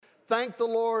Thank the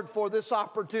Lord for this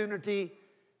opportunity.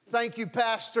 Thank you,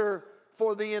 Pastor,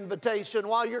 for the invitation.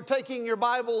 While you're taking your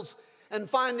Bibles and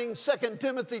finding 2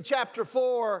 Timothy chapter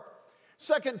 4,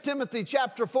 2 Timothy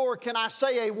chapter 4, can I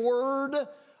say a word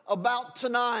about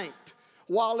tonight?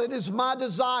 While it is my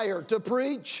desire to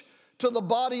preach to the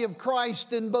body of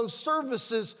Christ in both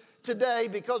services today,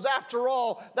 because after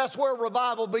all, that's where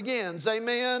revival begins.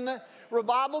 Amen?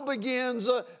 Revival begins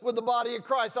with the body of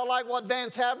Christ. I like what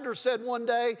Vance Havner said one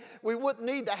day. We wouldn't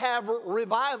need to have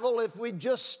revival if we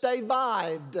just stay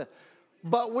vived.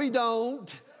 But we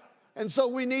don't. And so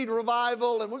we need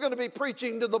revival. And we're going to be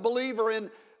preaching to the believer in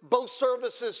both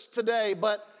services today.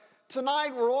 But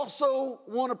tonight we also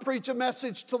want to preach a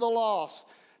message to the lost.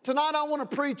 Tonight I want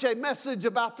to preach a message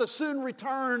about the soon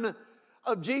return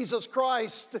of Jesus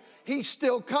Christ. He's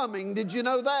still coming. Did you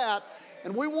know that?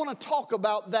 And we want to talk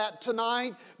about that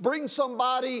tonight. Bring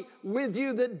somebody with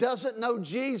you that doesn't know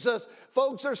Jesus.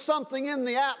 Folks, there's something in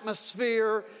the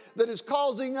atmosphere that is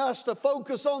causing us to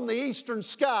focus on the eastern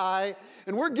sky.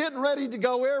 And we're getting ready to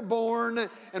go airborne.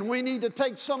 And we need to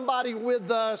take somebody with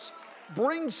us.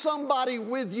 Bring somebody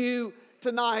with you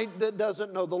tonight that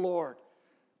doesn't know the Lord.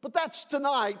 But that's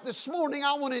tonight. This morning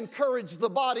I want to encourage the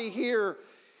body here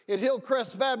at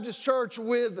Hillcrest Baptist Church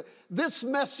with this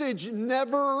message: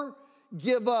 never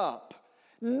give up.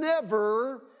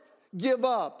 Never give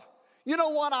up. You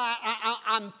know what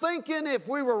I'm thinking? If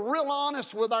we were real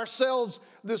honest with ourselves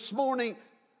this morning,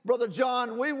 Brother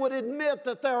John, we would admit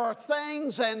that there are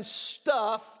things and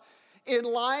stuff in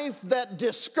life that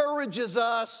discourages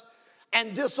us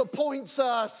and disappoints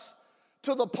us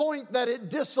to the point that it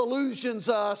disillusions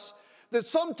us, that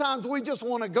sometimes we just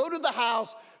want to go to the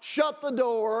house, shut the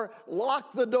door,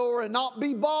 lock the door, and not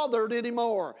be bothered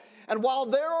anymore. And while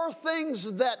there are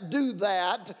things that do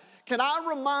that, can I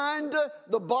remind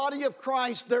the body of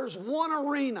Christ there's one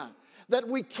arena that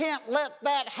we can't let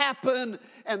that happen,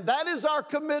 and that is our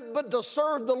commitment to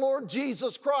serve the Lord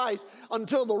Jesus Christ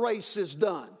until the race is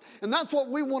done. And that's what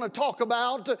we want to talk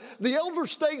about. The elder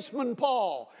statesman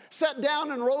Paul sat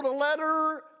down and wrote a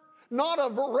letter, not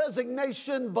of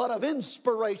resignation, but of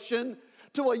inspiration,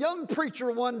 to a young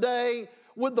preacher one day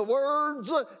with the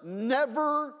words,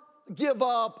 never give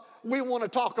up. We want to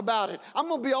talk about it. I'm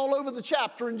going to be all over the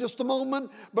chapter in just a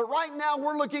moment, but right now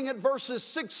we're looking at verses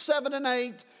 6, 7, and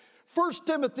 8. 2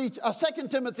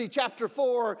 Timothy chapter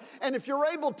 4, and if you're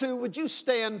able to, would you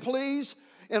stand, please,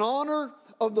 in honor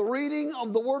of the reading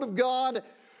of the Word of God.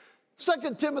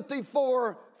 2 Timothy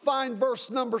 4, find verse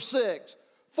number 6.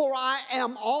 For I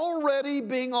am already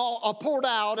being poured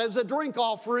out as a drink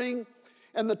offering,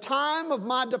 and the time of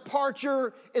my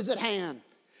departure is at hand.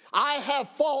 I have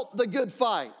fought the good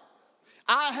fight.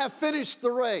 I have finished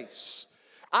the race.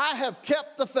 I have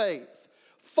kept the faith.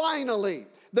 Finally,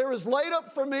 there is laid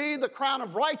up for me the crown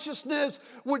of righteousness,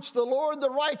 which the Lord,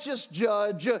 the righteous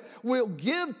judge, will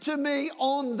give to me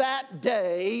on that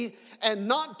day, and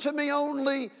not to me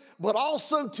only, but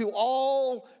also to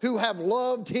all who have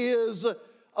loved his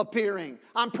appearing.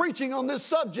 I'm preaching on this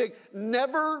subject,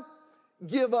 never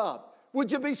give up.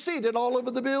 Would you be seated all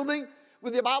over the building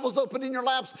with your Bibles open in your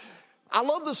laps? I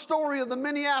love the story of the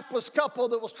Minneapolis couple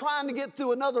that was trying to get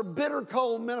through another bitter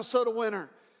cold Minnesota winter.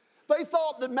 They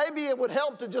thought that maybe it would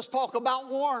help to just talk about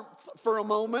warmth for a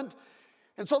moment.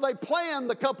 And so they planned,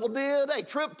 the couple did, a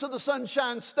trip to the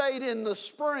Sunshine State in the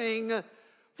spring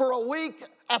for a week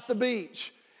at the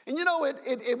beach. And you know,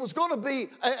 it was going to be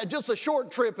just a short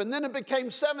trip, and then it became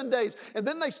 7 days. And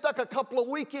then they stuck a couple of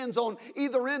weekends on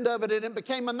either end of it, and it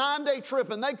became a 9-day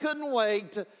trip, and they couldn't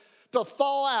wait to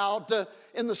thaw out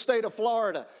in the state of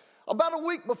Florida. About a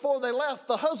week before they left,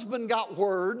 the husband got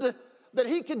word that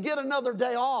he could get another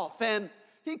day off. And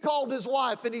he called his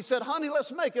wife and he said, honey,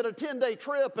 let's make it a 10-day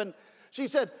trip. And she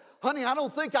said, honey, I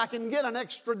don't think I can get an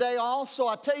extra day off. So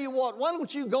I tell you what, why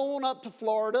don't you go on up to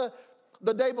Florida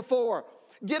the day before?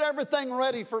 Get everything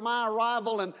ready for my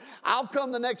arrival, and I'll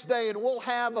come the next day and we'll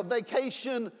have a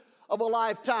vacation of a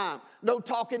lifetime. No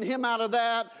talking him out of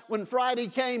that. When Friday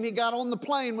came, he got on the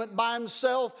plane, went by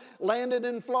himself, landed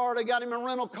in Florida, got him a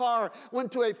rental car,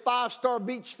 went to a 5-star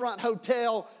beachfront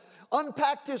hotel,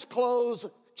 unpacked his clothes,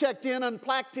 checked in,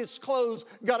 unpacked his clothes,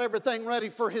 got everything ready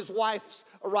for his wife's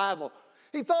arrival.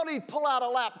 He thought he'd pull out a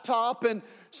laptop and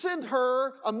send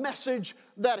her a message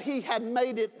that he had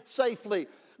made it safely.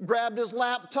 Grabbed his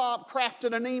laptop,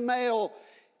 crafted an email,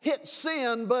 hit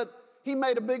send, but he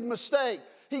made a big mistake.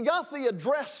 He got the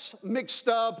address mixed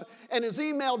up, and his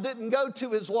email didn't go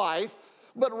to his wife,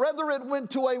 but rather it went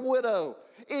to a widow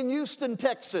in Houston,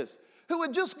 Texas, who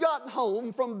had just gotten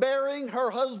home from burying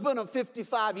her husband of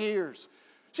 55 years.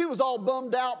 She was all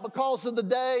bummed out because of the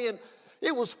day, and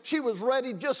She was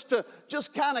ready just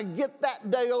kind of get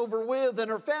that day over with. And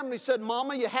her family said,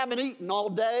 Mama, you haven't eaten all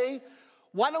day.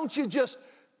 Why don't you just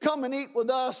come and eat with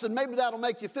us and maybe that'll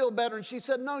make you feel better? And she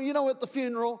said, no, at the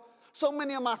funeral, so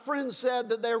many of my friends said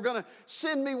that they were going to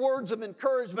send me words of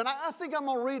encouragement. I think I'm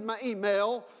going to read my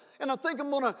email and I think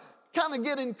I'm going to kind of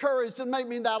get encouraged and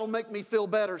maybe that'll make me feel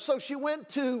better. So she went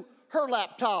to her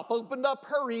laptop, opened up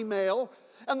her email,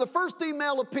 and the first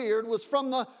email appeared was from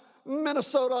the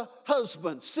Minnesota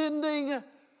husband, sending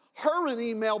her an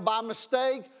email by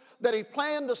mistake that he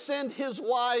planned to send his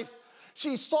wife.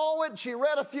 She saw it, she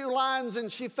read a few lines,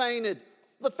 and she fainted.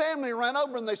 The family ran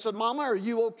over and they said, Mama, are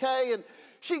you okay? And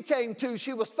she came to,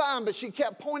 she was fine, but she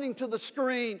kept pointing to the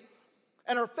screen.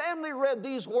 And her family read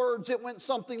these words. It went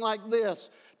something like this: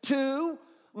 to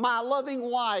my loving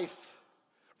wife,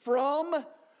 from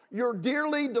your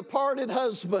dearly departed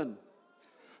husband.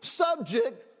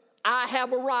 Subject, I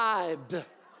have arrived.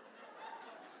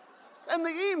 And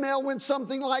the email went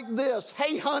something like this: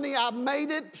 hey, honey, I've made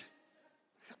it.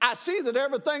 I see that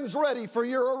everything's ready for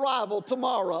your arrival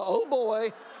tomorrow. Oh,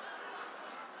 boy.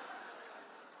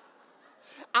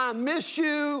 I miss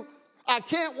you. I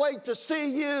can't wait to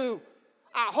see you.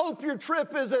 I hope your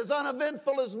trip is as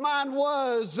uneventful as mine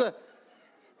was.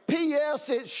 P.S.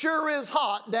 It sure is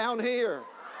hot down here.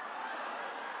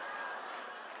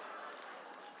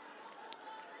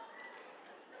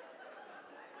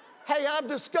 Hey, I've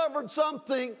discovered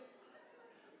something.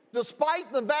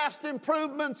 Despite the vast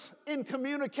improvements in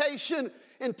communication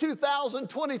in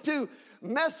 2022,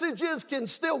 messages can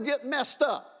still get messed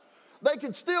up. They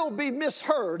can still be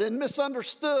misheard and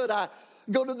misunderstood. I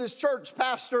go to this church,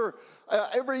 pastor,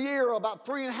 every year about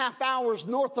 3.5 hours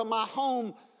north of my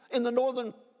home in the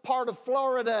northern part of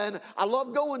Florida, and I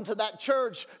love going to that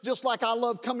church just like I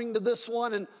love coming to this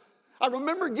one. And I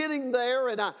remember getting there,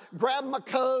 and I grabbed my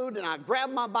code, and I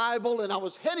grabbed my Bible, and I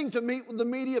was heading to meet with the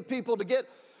media people to get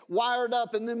wired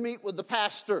up and then meet with the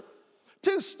pastor.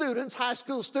 2 students, high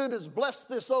school students, blessed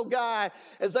this old guy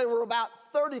as they were about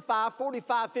 35,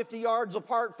 45, 50 yards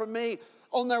apart from me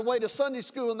on their way to Sunday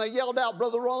school, and they yelled out,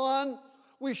 Brother Ron,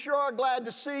 we sure are glad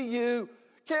to see you.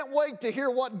 Can't wait to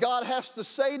hear what God has to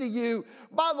say to you.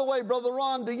 By the way, Brother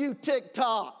Ron, do you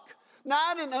TikTok? Now,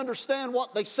 I didn't understand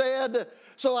what they said,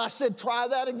 so I said, try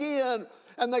that again.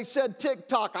 And they said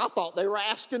TikTok. I thought they were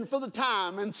asking for the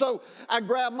time. And so I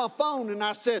grabbed my phone and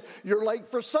I said, you're late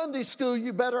for Sunday school.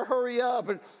 You better hurry up.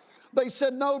 And they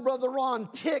said, no, Brother Ron,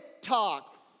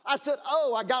 TikTok. I said,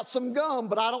 oh, I got some gum,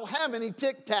 but I don't have any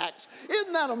Tic Tacs.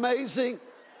 Isn't that amazing?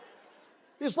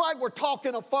 It's like we're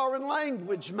talking a foreign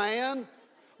language, man.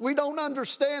 We don't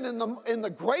understand in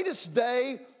the greatest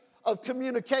day of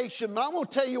communication. But I'm going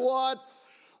to tell you what,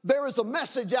 there is a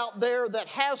message out there that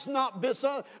has not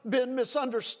been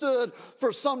misunderstood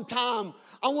for some time.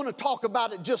 I want to talk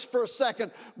about it just for a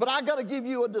second, but I got to give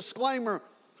you a disclaimer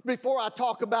before I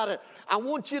talk about it. I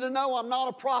want you to know I'm not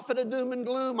a prophet of doom and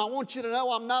gloom. I want you to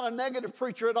know I'm not a negative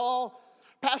preacher at all.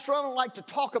 Pastor, I don't like to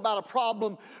talk about a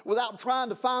problem without trying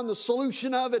to find the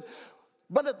solution of it.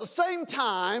 But at the same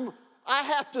time, I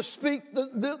have to speak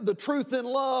the truth in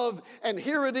love, and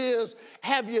here it is.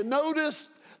 Have you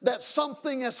noticed that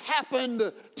something has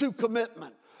happened to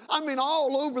commitment? I mean,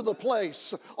 all over the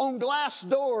place, on glass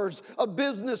doors of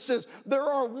businesses, there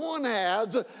are want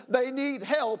ads. They need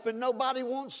help and nobody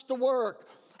wants to work.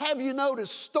 Have you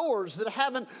noticed stores that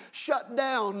haven't shut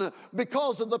down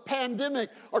because of the pandemic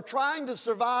are trying to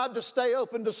survive, to stay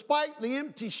open despite the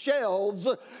empty shelves?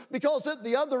 Because at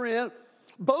the other end,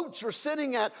 boats are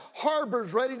sitting at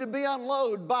harbors ready to be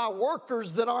unloaded by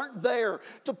workers that aren't there,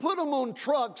 to put them on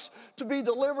trucks to be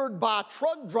delivered by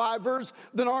truck drivers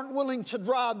that aren't willing to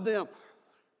drive them.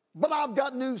 But I've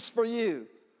got news for you.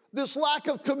 This lack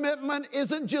of commitment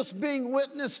isn't just being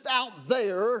witnessed out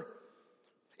there.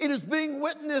 It is being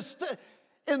witnessed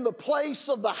in the place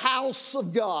of the house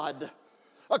of God.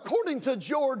 According to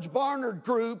George Barnard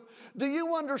Group, do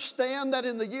you understand that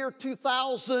in the year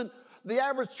 2000, the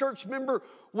average church member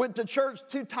went to church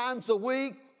 2 times a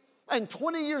week? And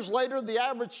 20 years later, the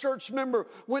average church member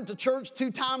went to church 2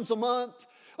 times a month?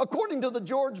 According to the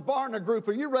George Barnard Group,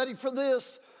 are you ready for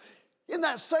this? In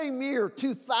that same year,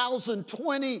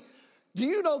 2020, do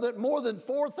you know that more than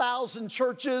 4,000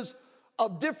 churches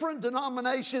of different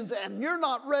denominations, and you're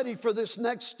not ready for this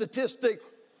next statistic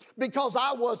because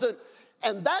I wasn't,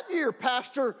 and that year,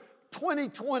 Pastor,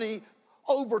 2020,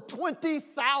 over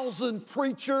 20,000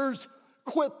 preachers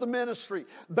quit the ministry.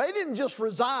 They didn't just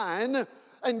resign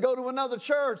and go to another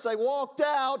church. They walked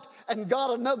out and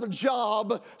got another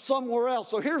job somewhere else.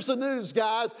 So here's the news,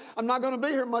 guys. I'm not going to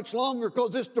be here much longer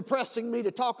because it's depressing me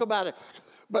to talk about it.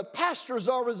 But pastors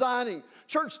are resigning.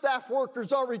 Church staff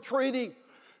workers are retreating.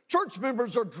 Church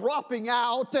members are dropping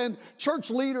out, and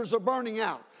church leaders are burning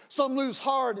out. Some lose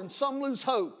heart and some lose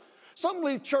hope. Some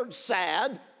leave church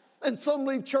sad and some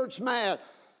leave church mad.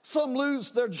 Some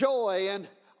lose their joy and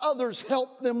others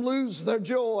help them lose their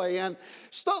joy. And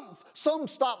some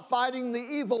stop fighting the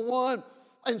evil one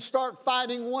and start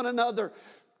fighting one another.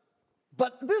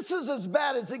 But this is as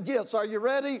bad as it gets. Are you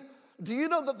ready? Do you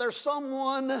know that there's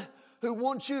someone who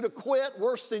wants you to quit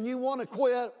worse than you want to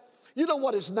quit? You know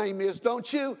what his name is,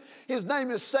 don't you? His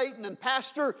name is Satan. And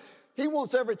pastor, he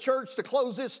wants every church to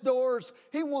close its doors.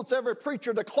 He wants every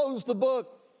preacher to close the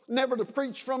book, never to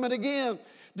preach from it again.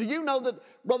 Do you know that,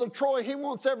 Brother Troy, he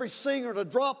wants every singer to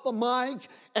drop the mic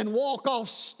and walk off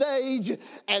stage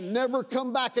and never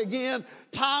come back again?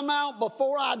 Time out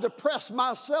before I depress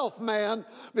myself, man,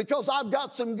 because I've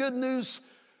got some good news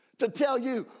to tell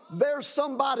you. There's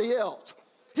somebody else.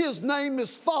 His name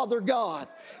is Father God,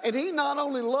 and he not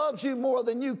only loves you more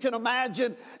than you can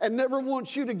imagine and never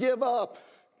wants you to give up,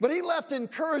 but he left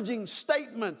encouraging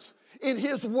statements in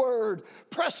his word.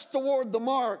 Press toward the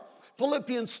mark.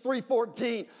 Philippians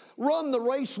 3:14, run the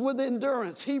race with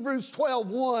endurance. Hebrews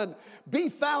 12:1, be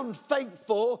found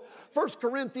faithful. 1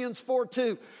 Corinthians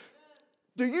 4:2.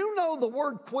 Do you know the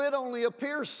word quit only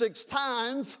appears 6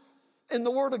 times in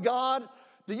the Word of God?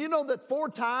 Do you know that 4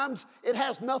 times it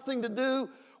has nothing to do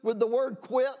with the word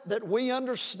quit that we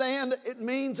understand it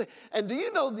means? And do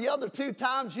you know the other 2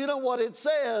 times, you know what it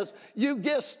says? You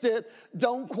guessed it,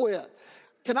 don't quit.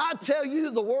 Can I tell you,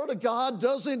 the Word of God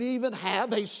doesn't even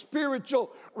have a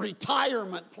spiritual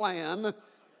retirement plan,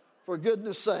 for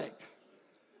goodness sake.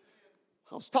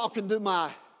 I was talking to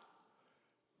my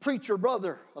preacher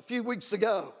brother a few weeks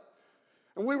ago,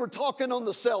 and we were talking on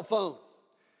the cell phone,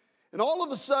 and all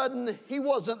of a sudden, he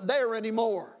wasn't there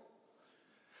anymore.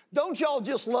 Don't y'all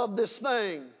just love this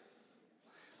thing?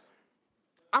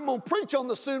 I'm going to preach on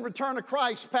the soon return of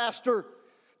Christ, Pastor,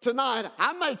 tonight.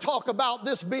 I may talk about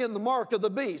this being the mark of the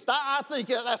beast. I think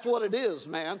that's what it is,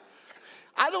 man.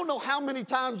 I don't know how many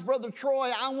times, Brother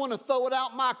Troy, I want to throw it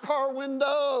out my car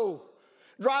window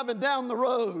driving down the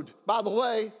road. By the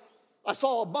way, I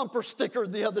saw a bumper sticker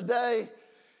the other day.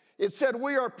 It said,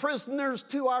 we are prisoners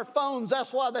to our phones.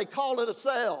 That's why they call it a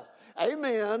cell.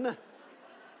 Amen.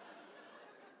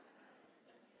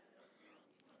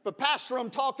 But Pastor,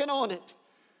 I'm talking on it.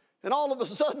 And all of a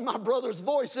sudden, my brother's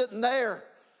voice isn't there.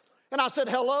 And I said,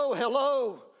 hello,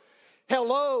 hello,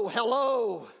 hello,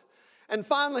 hello. And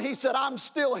finally he said, I'm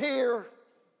still here.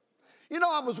 You know,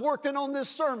 I was working on this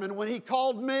sermon when he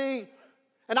called me,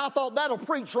 and I thought that'll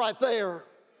preach right there.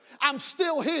 I'm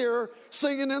still here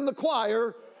singing in the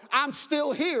choir. I'm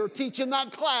still here teaching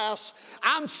that class.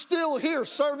 I'm still here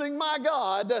serving my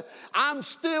God. I'm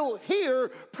still here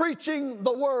preaching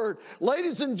the word.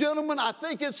 Ladies and gentlemen, I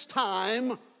think it's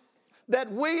time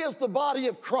that we as the body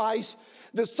of Christ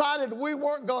decided we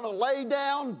weren't going to lay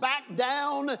down, back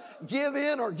down, give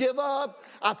in, or give up.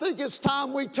 I think it's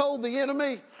time we told the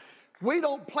enemy, we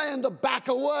don't plan to back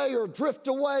away or drift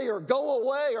away or go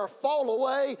away or fall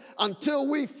away until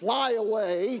we fly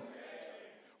away.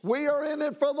 We are in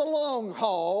it for the long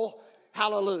haul.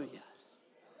 Hallelujah.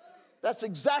 That's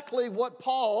exactly what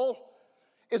Paul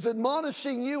is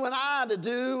admonishing you and I to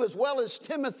do, as well as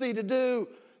Timothy to do,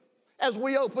 as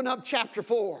we open up chapter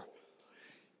 4.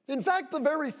 In fact, the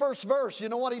very first verse, you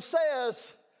know what he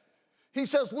says? He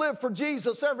says, live for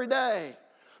Jesus every day.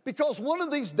 Because one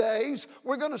of these days,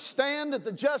 we're going to stand at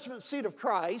the judgment seat of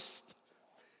Christ,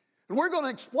 and we're going to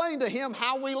explain to him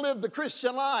how we live the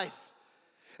Christian life.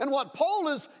 And what Paul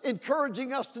is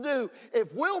encouraging us to do,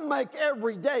 if we'll make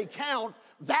every day count,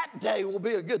 that day will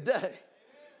be a good day.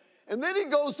 And then he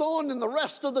goes on in the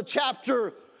rest of the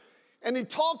chapter, and he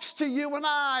talks to you and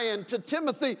I and to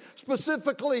Timothy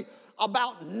specifically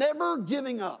about never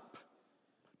giving up.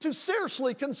 To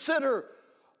seriously consider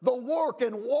the work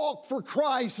and walk for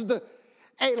Christ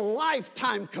a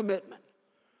lifetime commitment.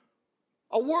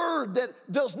 A word that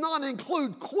does not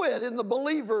include quit in the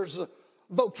believer's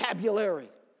vocabulary.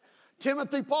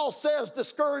 Timothy, Paul says,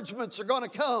 discouragements are going to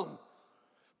come.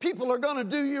 People are going to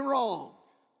do you wrong.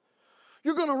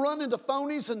 You're going to run into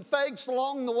phonies and fakes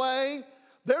along the way.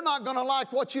 They're not going to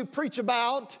like what you preach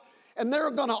about, and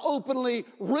they're going to openly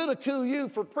ridicule you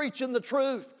for preaching the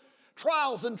truth.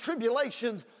 Trials and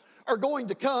tribulations are going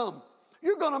to come.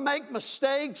 You're going to make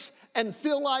mistakes and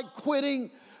feel like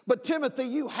quitting, but Timothy,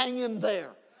 you hang in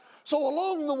there. So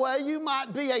along the way, you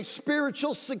might be a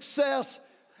spiritual success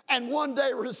and one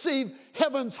day receive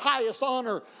heaven's highest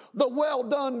honor, the well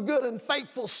done, good and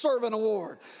faithful servant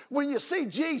award. When you see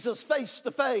Jesus face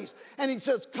to face and he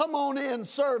says, come on in,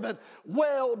 servant,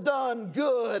 well done,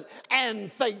 good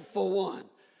and faithful one.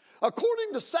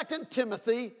 According to 2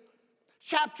 Timothy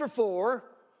chapter 4,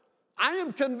 I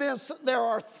am convinced that there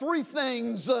are three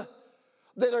things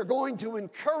that are going to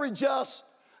encourage us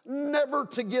never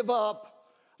to give up.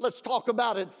 Let's talk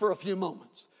about it for a few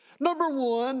moments. Number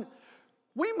one,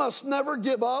 we must never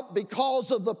give up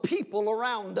because of the people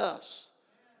around us.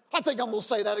 I think I'm going to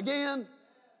say that again.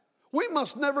 We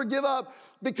must never give up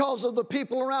because of the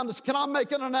people around us. Can I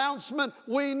make an announcement?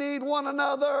 We need one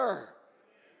another.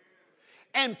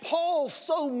 And Paul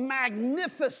so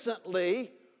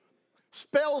magnificently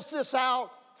spells this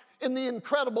out in the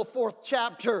incredible 4th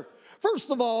chapter. First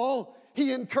of all,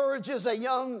 he encourages a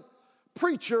young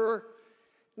preacher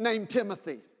named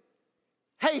Timothy.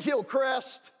 Hey,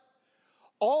 Hillcrest,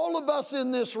 all of us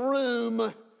in this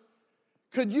room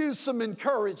could use some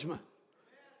encouragement.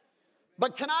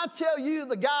 But can I tell you,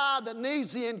 the guy that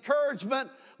needs the encouragement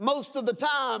most of the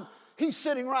time, he's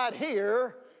sitting right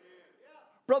here.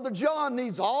 Brother John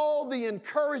needs all the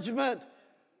encouragement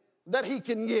that he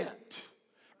can get.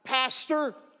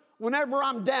 Pastor, whenever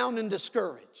I'm down and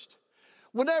discouraged,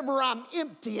 whenever I'm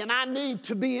empty and I need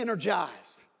to be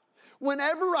energized,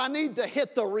 whenever I need to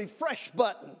hit the refresh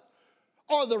button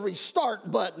or the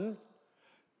restart button,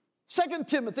 2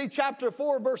 Timothy chapter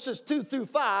 4 verses 2 through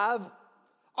 5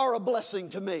 are a blessing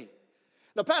to me.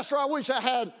 Now, Pastor, I wish I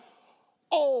had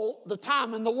all the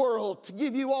time in the world to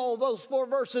give you all those 4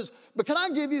 verses, but can I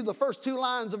give you the first 2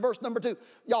 lines of verse number 2?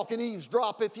 Y'all can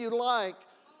eavesdrop if you'd like.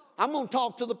 I'm going to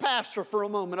talk to the pastor for a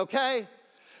moment, okay?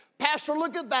 Pastor,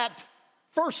 look at that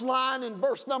first line in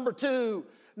verse number 2.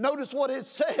 Notice what it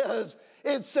says.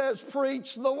 It says,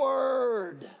 preach the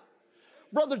word.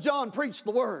 Brother John preached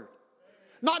the word.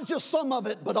 Not just some of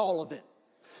it, but all of it.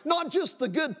 Not just the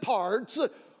good parts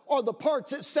or the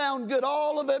parts that sound good,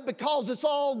 all of it, because it's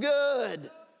all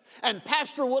good. And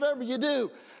Pastor, whatever you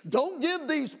do, don't give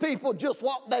these people just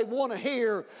what they want to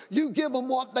hear. You give them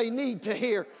what they need to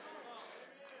hear.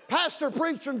 Pastor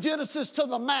preached from Genesis to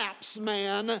the maps,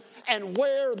 man, and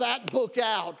wear that book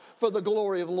out for the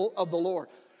glory of the Lord.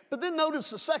 But then notice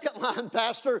the second line,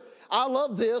 Pastor. I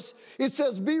love this. It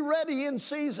says, be ready in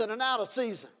season and out of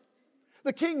season.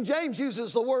 The King James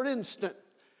uses the word instant.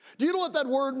 Do you know what that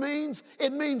word means?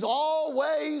 It means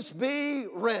always be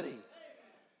ready.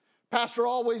 Pastor,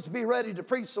 always be ready to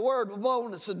preach the word with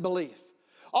boldness and belief.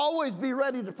 Always be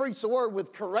ready to preach the word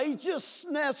with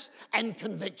courageousness and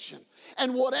conviction.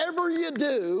 And whatever you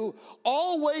do,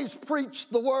 always preach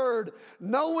the word,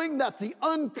 knowing that the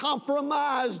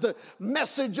uncompromised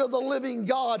message of the living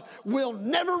God will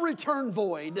never return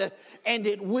void, and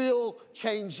it will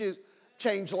change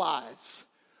lives.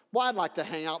 Well, I'd like to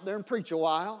hang out there and preach a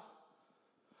while.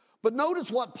 But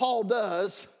notice what Paul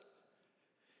does.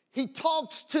 He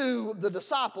talks to the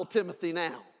disciple Timothy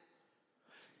now.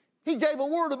 He gave a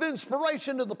word of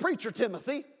inspiration to the preacher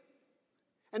Timothy.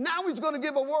 And now he's going to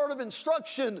give a word of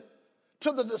instruction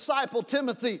to the disciple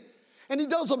Timothy. And he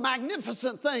does a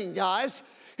magnificent thing, guys.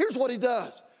 Here's what he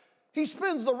does. He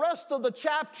spends the rest of the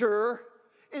chapter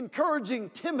encouraging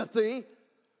Timothy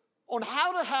on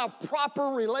how to have proper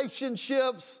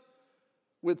relationships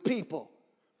with people.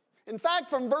 In fact,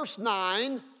 from verse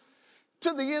 9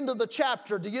 to the end of the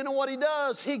chapter, do you know what he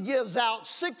does? He gives out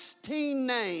 16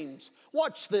 names.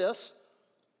 Watch this.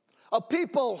 Of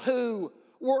people who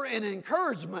were an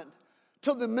encouragement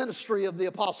to the ministry of the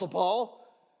Apostle Paul,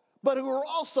 but who were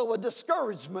also a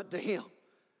discouragement to him.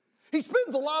 He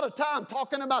spends a lot of time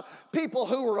talking about people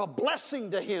who were a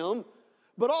blessing to him,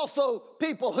 but also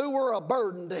people who were a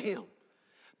burden to him.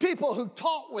 People who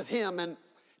taught with him and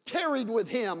tarried with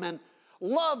him and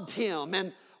loved him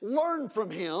and learned from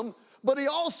him. But he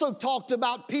also talked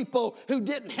about people who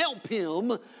didn't help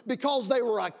him because they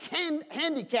were a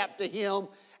handicap to him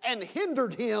and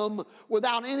hindered him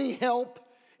without any help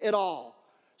at all.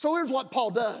 So here's what Paul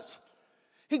does.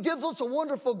 He gives us a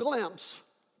wonderful glimpse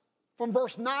from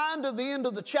verse 9 to the end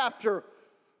of the chapter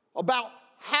about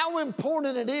how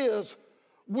important it is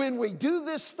when we do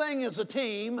this thing as a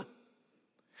team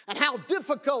and how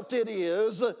difficult it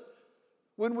is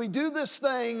when we do this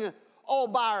thing all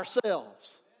by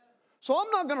ourselves. So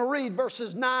I'm not going to read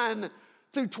verses 9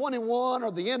 through 21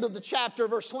 or the end of the chapter,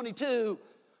 verse 22.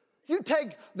 You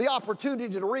take the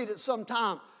opportunity to read it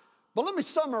sometime. But let me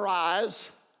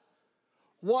summarize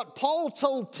what Paul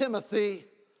told Timothy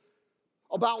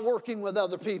about working with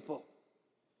other people.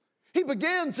 He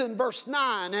begins in verse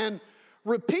 9 and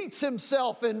repeats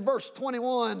himself in verse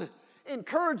 21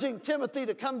 encouraging Timothy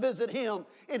to come visit him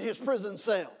in his prison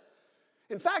cell.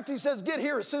 In fact, he says, get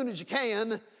here as soon as you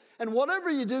can, and whatever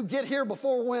you do, get here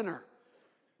before winter.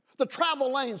 The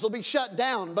travel lanes will be shut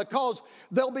down because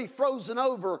they'll be frozen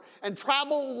over and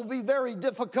travel will be very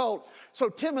difficult. So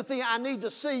Timothy, I need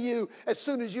to see you as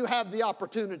soon as you have the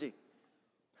opportunity.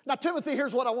 Now Timothy,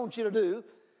 here's what I want you to do.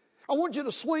 I want you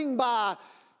to swing by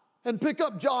and pick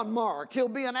up John Mark. He'll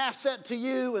be an asset to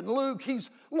you, and Luke, he's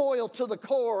loyal to the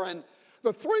core. And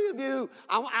the three of you,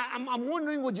 I'm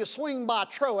wondering, would you swing by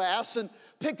Troas and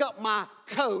pick up my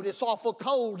coat? It's awful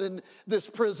cold in this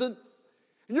prison.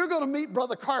 And you're going to meet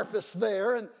Brother Carpus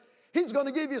there, and he's going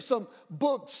to give you some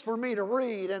books for me to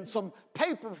read and some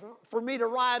paper for me to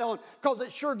write on, because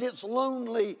it sure gets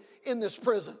lonely in this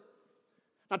prison.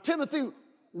 Now, Timothy,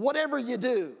 whatever you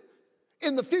do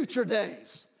in the future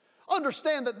days,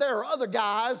 understand that there are other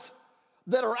guys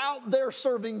that are out there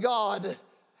serving God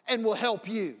and will help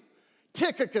you.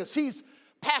 Tychicus, he's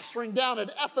pastoring down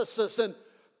at Ephesus, and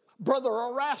Brother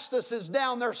Erastus is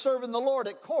down there serving the Lord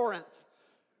at Corinth.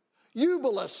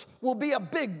 Eubulus will be a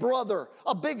big brother,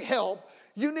 a big help.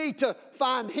 You need to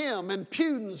find him, and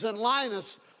Pudens and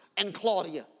Linus and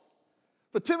Claudia.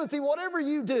 But Timothy, whatever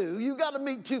you do, you got to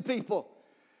meet two people.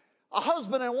 A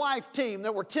husband and wife team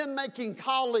that were tent-making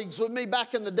colleagues with me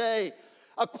back in the day,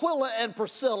 Aquila and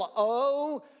Priscilla.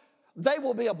 Oh, they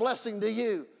will be a blessing to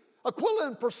you. Aquila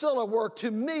and Priscilla were,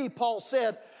 to me, Paul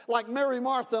said, like Mary,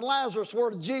 Martha, and Lazarus were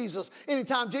to Jesus.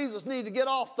 Anytime Jesus needed to get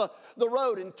off the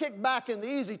road and kick back in the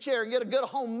easy chair and get a good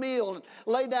home meal and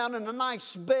lay down in a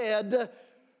nice bed,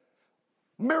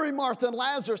 Mary, Martha, and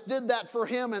Lazarus did that for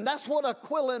him, and that's what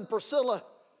Aquila and Priscilla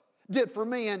did for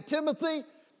me. And Timothy,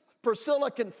 Priscilla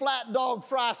can flat dog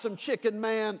fry some chicken,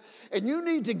 man, and you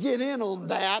need to get in on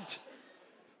that,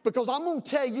 because I'm going to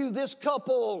tell you, this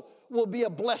couple will be a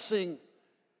blessing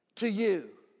to you.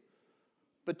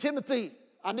 But Timothy,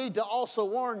 I need to also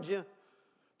warn you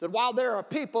that while there are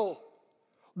people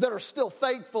that are still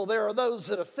faithful, there are those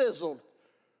that have fizzled.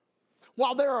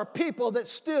 While there are people that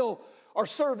still are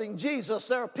serving Jesus,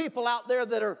 there are people out there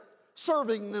that are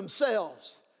serving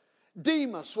themselves.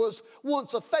 Demas was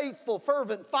once a faithful,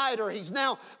 fervent fighter. He's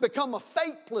now become a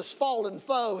faithless, fallen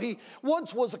foe. He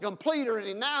once was a completer,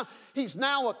 and he's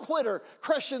now a quitter.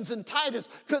 Crescens and Titus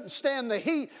couldn't stand the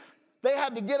heat. They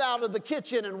had to get out of the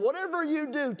kitchen. And whatever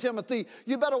you do, Timothy,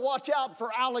 you better watch out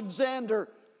for Alexander.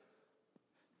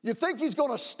 You think he's going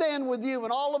to stand with you,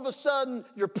 and all of a sudden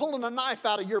you're pulling a knife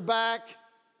out of your back.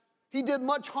 He did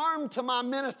much harm to my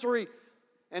ministry,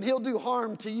 and he'll do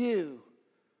harm to you.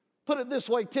 Put it this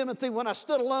way, Timothy, when I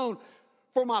stood alone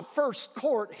for my first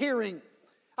court hearing,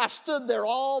 I stood there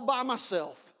all by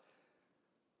myself.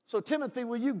 So Timothy,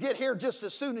 will you get here just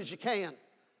as soon as you can?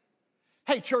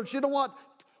 Hey, church, you know what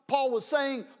Paul was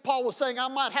saying? Paul was saying, I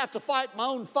might have to fight my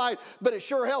own fight, but it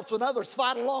sure helps when others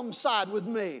fight alongside with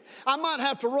me. I might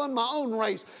have to run my own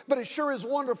race, but it sure is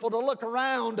wonderful to look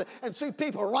around and see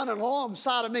people running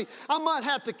alongside of me. I might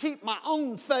have to keep my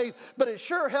own faith, but it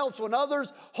sure helps when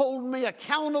others hold me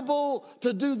accountable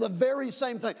to do the very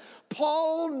same thing.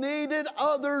 Paul needed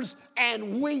others,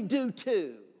 and we do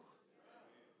too.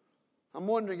 I'm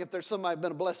wondering if there's somebody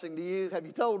been a blessing to you. Have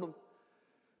you told them?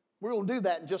 We're going to do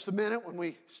that in just a minute when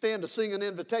we stand to sing an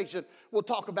invitation. We'll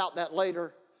talk about that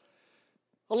later.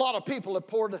 A lot of people have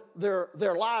poured their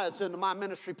lives into my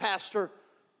ministry, Pastor.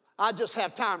 I just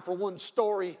have time for one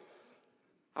story.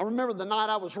 I remember the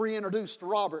night I was reintroduced to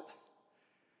Robert.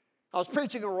 I was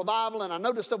preaching a revival, and I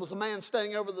noticed there was a man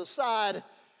standing over the side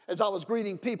as I was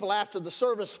greeting people after the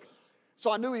service. So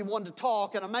I knew he wanted to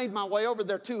talk, and I made my way over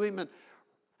there to him. And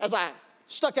as I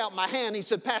stuck out my hand, he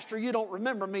said, Pastor, you don't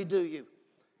remember me, do you?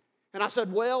 And I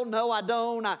said, well, no, I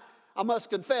don't. I must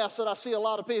confess that I see a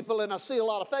lot of people and I see a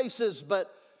lot of faces,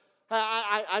 but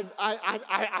I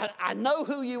know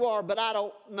who you are, but I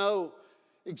don't know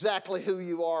exactly who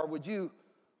you are. Would you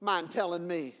mind telling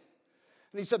me?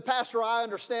 And he said, Pastor, I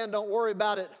understand. Don't worry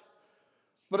about it.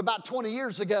 But about 20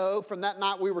 years ago, from that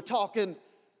night we were talking,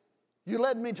 you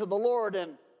led me to the Lord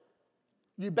and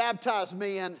you baptized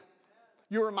me, and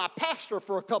you were my pastor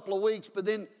for a couple of weeks, but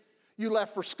then you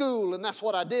left for school, and that's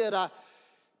what I did. I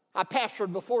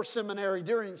pastored before seminary,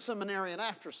 during seminary, and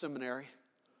after seminary.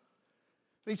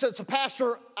 And he said, so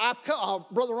Pastor,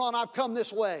 Brother Ron, I've come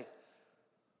this way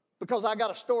because I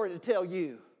got a story to tell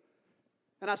you.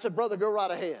 And I said, brother, go right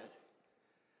ahead.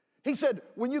 He said,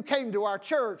 when you came to our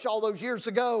church all those years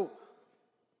ago,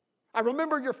 I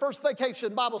remember your first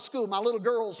vacation Bible school. My little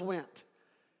girls went,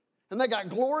 and they got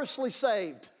gloriously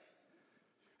saved.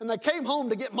 And they came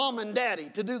home to get mom and daddy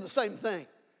to do the same thing.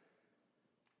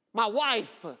 My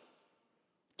wife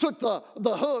took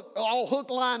the hook, all hook,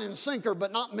 line, and sinker,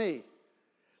 but not me.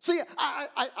 See,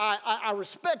 I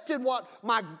respected what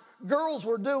my girls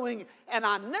were doing, and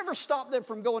I never stopped them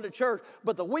from going to church,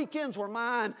 but the weekends were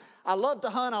mine. I loved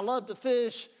to hunt. I loved to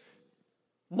fish.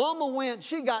 Mama went.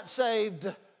 She got saved,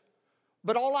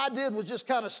 but all I did was just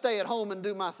kind of stay at home and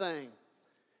do my thing.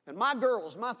 And my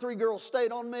 3 girls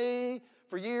stayed on me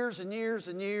for years and years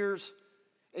and years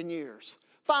and years.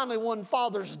 Finally, one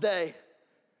Father's Day,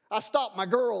 I stopped my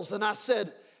girls and I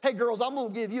said, hey, girls, I'm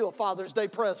going to give you a Father's Day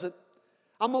present.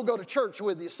 I'm going to go to church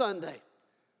with you Sunday.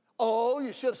 Oh,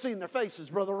 you should have seen their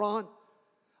faces, Brother Ron.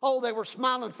 Oh, they were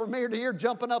smiling from ear to ear,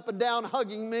 jumping up and down,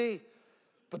 hugging me.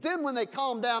 But then when they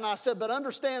calmed down, I said, but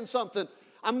understand something.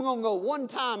 I'm going to go one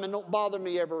time and don't bother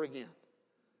me ever again.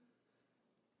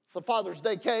 So Father's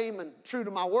Day came, and true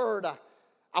to my word,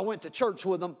 I went to church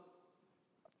with them.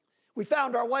 We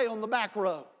found our way on the back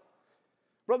row.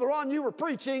 Brother Ron, you were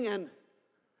preaching, and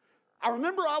I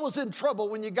remember I was in trouble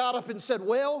when you got up and said,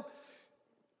 well,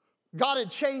 God had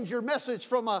changed your message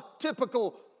from a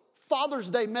typical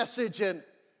Father's Day message, and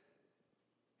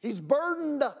He's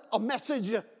burdened a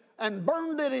message and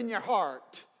burned it in your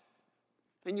heart.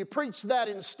 And you preached that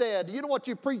instead. You know what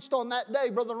you preached on that day,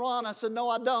 Brother Ron? I said, no,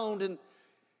 I don't. And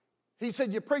he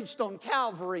said, you preached on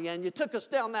Calvary, and you took us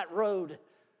down that road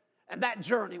and that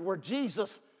journey where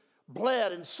Jesus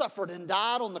bled and suffered and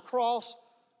died on the cross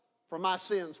for my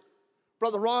sins.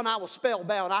 Brother Ron, I was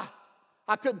spellbound.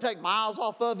 I couldn't take my eyes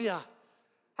off of you.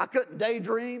 I couldn't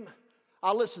daydream.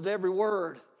 I listened to every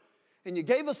word. And you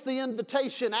gave us the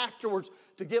invitation afterwards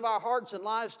to give our hearts and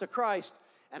lives to Christ.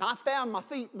 And I found my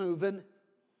feet moving.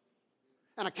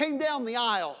 And I came down the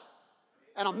aisle.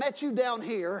 And I met you down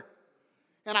here.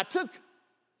 And I took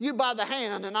you by the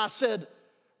hand and I said,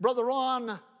 Brother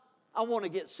Ron, I want to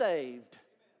get saved.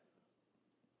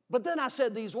 But then I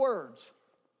said these words.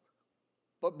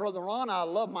 But Brother Ron, I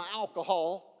love my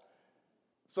alcohol.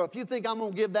 So if you think I'm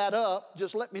going to give that up,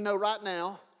 just let me know right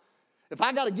now. If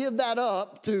I got to give that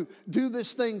up to do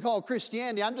this thing called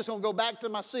Christianity, I'm just going to go back to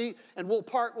my seat and we'll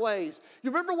part ways. You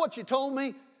remember what you told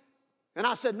me? And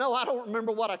I said, no, I don't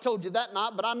remember what I told you that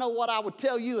night, but I know what I would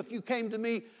tell you if you came to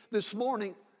me this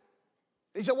morning.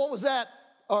 He said, what was that?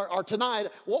 Or tonight,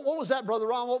 what was that, Brother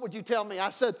Ron? What would you tell me? I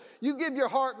said, you give your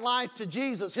heart and life to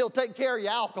Jesus. He'll take care of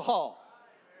your alcohol.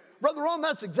 Brother Ron,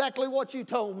 that's exactly what you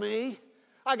told me.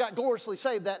 I got gloriously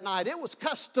saved that night. It was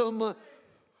custom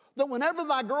that whenever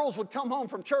my girls would come home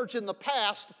from church in the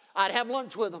past, I'd have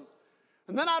lunch with them.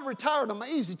 And then I'd retire to my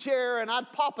easy chair and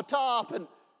I'd pop a top and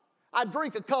I'd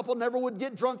drink a couple, never would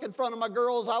get drunk in front of my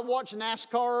girls. I'd watch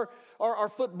NASCAR or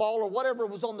football or whatever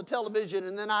was on the television,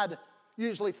 and then I'd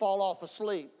usually fall off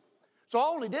asleep. So I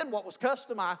only did what was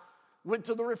custom. I went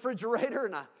to the refrigerator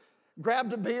and I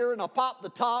grabbed a beer and I popped the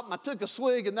top and I took a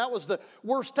swig, and that was the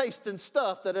worst tasting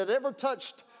stuff that had ever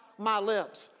touched my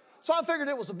lips. So I figured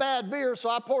it was a bad beer, so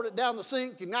I poured it down the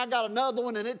sink, and I got another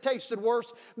one, and it tasted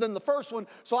worse than the first one.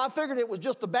 So I figured it was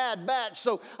just a bad batch.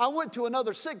 So I went to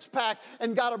another 6-pack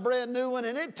and got a brand new one,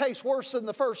 and it tastes worse than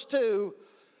the first two.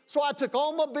 So I took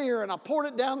all my beer and I poured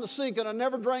it down the sink, and I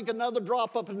never drank another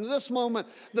drop up into this moment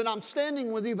that I'm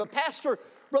standing with you. But Pastor,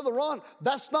 Brother Ron,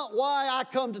 that's not why I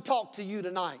come to talk to you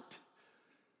tonight.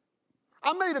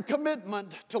 I made a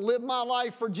commitment to live my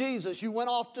life for Jesus. You went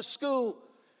off to school.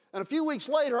 And a few weeks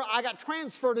later, I got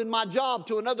transferred in my job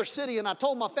to another city, and I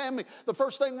told my family the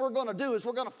first thing we're going to do is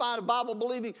we're going to find a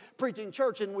Bible-believing, preaching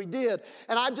church, and we did.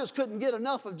 And I just couldn't get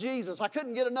enough of Jesus. I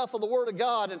couldn't get enough of the Word of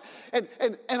God.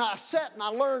 And I sat and I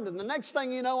learned, and the next thing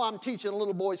you know, I'm teaching a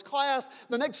little boy's class.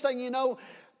 The next thing you know,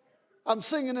 I'm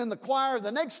singing in the choir.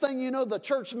 The next thing you know, the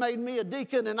church made me a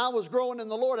deacon, and I was growing in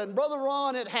the Lord. And Brother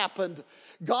Ron, it happened.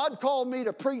 God called me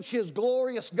to preach His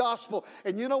glorious gospel.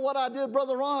 And you know what I did,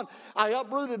 Brother Ron? I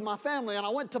uprooted my family, and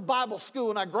I went to Bible school,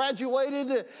 and I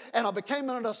graduated, and I became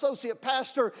an associate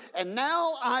pastor. And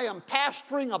now I am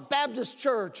pastoring a Baptist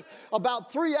church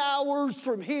about 3 hours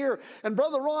from here. And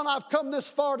Brother Ron, I've come this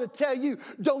far to tell you,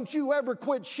 don't you ever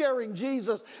quit sharing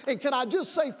Jesus. And can I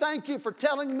just say thank you for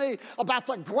telling me about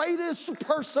the greatest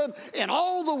person in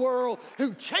all the world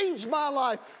who changed my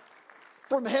life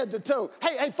from head to toe.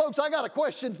 Hey, folks, I got a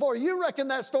question for you. You reckon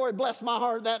that story blessed my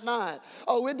heart that night?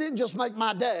 Oh, it didn't just make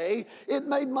my day. It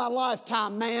made my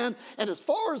lifetime, man. And as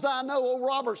far as I know, old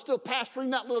Robert's still pastoring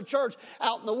that little church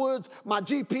out in the woods. My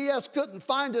GPS couldn't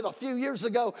find it a few years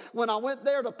ago when I went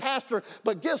there to pastor.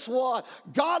 But guess what?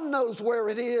 God knows where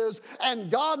it is,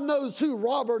 and God knows who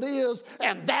Robert is,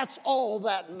 and that's all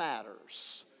that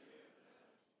matters.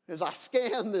 As I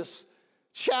scan this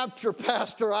chapter,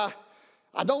 Pastor, I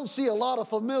don't see a lot of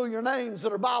familiar names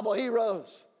that are Bible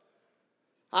heroes.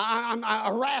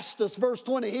 Erastus, verse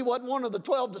 20, he wasn't one of the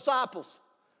 12 disciples.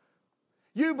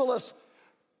 Eubulus,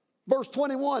 verse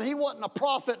 21, he wasn't a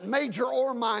prophet, major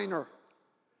or minor.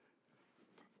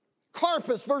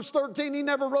 Carpus, verse 13, he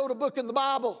never wrote a book in the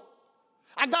Bible.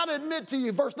 I got to admit to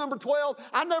you, verse number 12,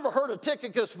 I never heard of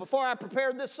Tychicus before I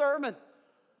prepared this sermon.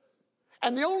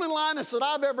 And the only Linus that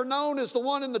I've ever known is the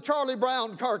one in the Charlie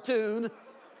Brown cartoon.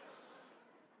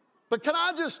 But can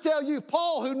I just tell you,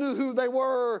 Paul, who knew who they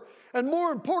were, and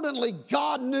more importantly,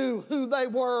 God knew who they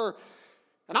were.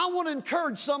 And I want to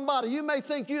encourage somebody. You may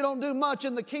think you don't do much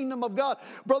in the kingdom of God.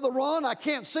 Brother Ron, I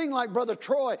can't sing like Brother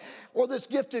Troy or this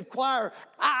gifted choir.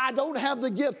 I don't have the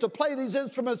gift to play these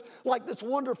instruments like this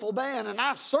wonderful band. And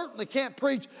I certainly can't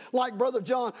preach like Brother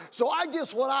John. So I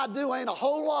guess what I do ain't a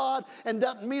whole lot and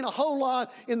doesn't mean a whole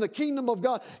lot in the kingdom of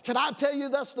God. Can I tell you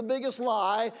that's the biggest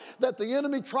lie that the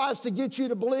enemy tries to get you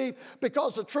to believe?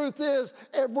 Because the truth is,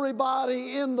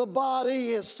 everybody in the body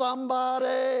is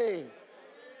somebody.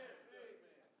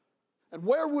 And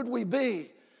where would we be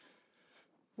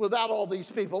without all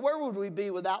these people? Where would we be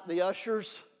without the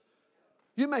ushers?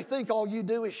 You may think all you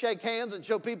do is shake hands and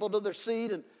show people to their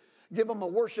seat and give them a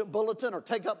worship bulletin or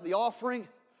take up the offering.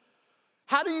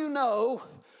 How do you know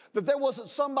that there wasn't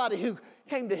somebody who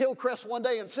came to Hillcrest one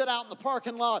day and sat out in the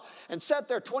parking lot and sat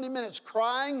there 20 minutes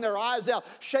crying their eyes out,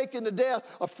 shaken to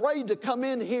death, afraid to come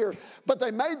in here. But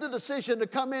they made the decision to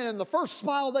come in, and the first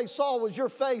smile they saw was your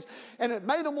face, and it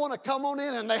made them want to come on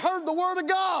in, and they heard the word of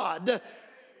God,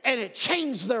 and it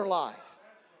changed their life.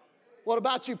 What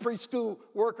about you, preschool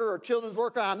worker or children's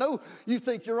worker? I know you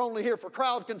think you're only here for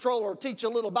crowd control or teach a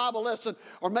little Bible lesson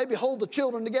or maybe hold the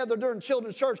children together during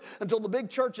children's church until the big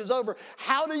church is over.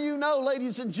 How do you know,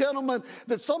 ladies and gentlemen,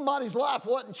 that somebody's life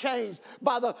wasn't changed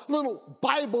by the little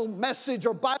Bible message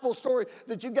or Bible story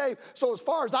that you gave? So as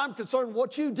far as I'm concerned,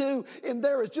 what you do in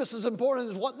there is just as important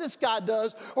as what this guy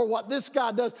does or what this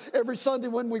guy does every Sunday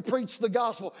when we preach the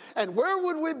gospel. And where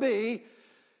would we be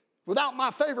without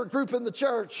my favorite group in the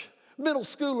church? Middle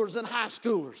schoolers and high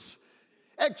schoolers.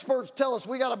 Experts tell us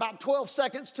we got about 12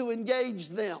 seconds to engage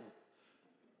them,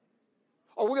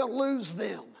 or we're going to lose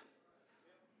them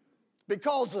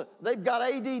because they've got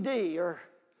ADD, or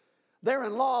they're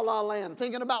in la la land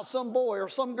thinking about some boy or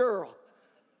some girl,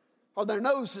 or their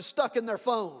nose is stuck in their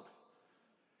phone.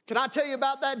 Can I tell you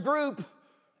about that group?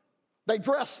 They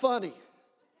dress funny.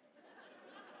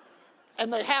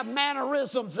 And they have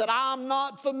mannerisms that I'm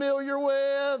not familiar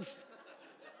with.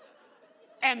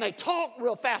 And they talk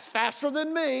real fast, faster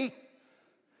than me,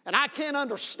 and I can't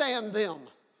understand them.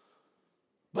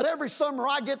 But every summer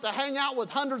I get to hang out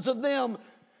with hundreds of them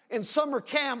in summer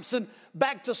camps and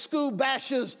back to school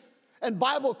bashes and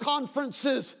Bible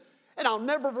conferences. And I'll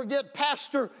never forget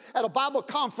pastor at a Bible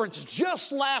conference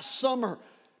just last summer.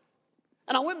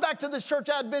 And I went back to this church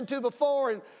I'd been to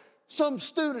before, and some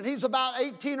student, he's about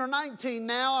 18 or 19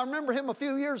 now. I remember him a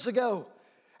few years ago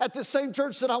at the same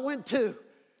church that I went to.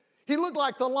 He looked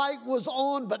like the light was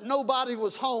on, but nobody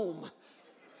was home.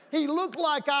 He looked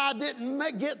like I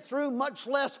didn't get through, much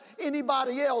less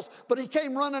anybody else, but he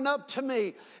came running up to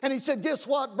me, and he said, guess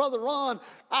what, Brother Ron?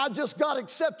 I just got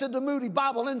accepted to Moody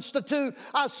Bible Institute.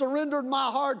 I surrendered my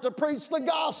heart to preach the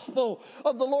gospel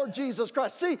of the Lord Jesus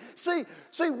Christ.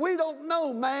 See, we don't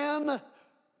know, man.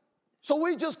 So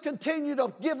we just continue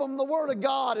to give them the word of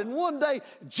God, and one day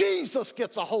Jesus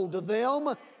gets a hold of them,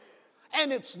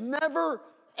 and it's never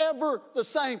ever the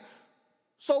same.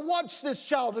 So watch this,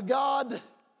 child of God.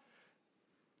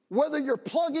 Whether you're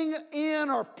plugging in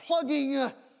or plugging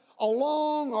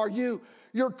along, or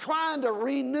you're trying to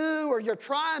renew, or you're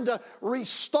trying to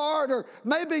restart, or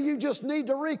maybe you just need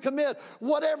to recommit.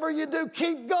 Whatever you do,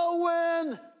 keep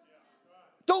going.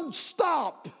 Don't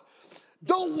stop.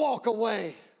 Don't walk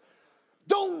away.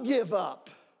 Don't give up.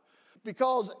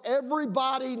 Because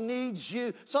everybody needs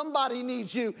you, somebody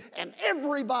needs you, and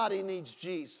everybody needs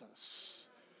Jesus.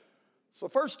 So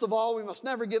first of all, we must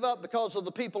never give up because of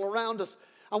the people around us.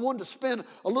 I wanted to spend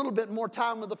a little bit more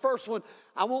time with the first one.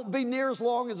 I won't be near as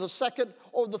long as the second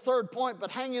or the third point,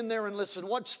 but hang in there and listen.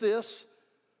 Watch this.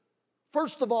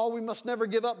 First of all, we must never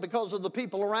give up because of the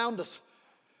people around us.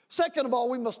 Second of all,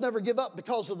 we must never give up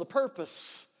because of the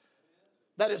purpose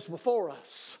that is before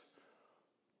us.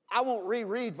 I won't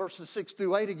reread verses 6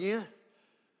 through 8 again.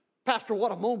 Pastor,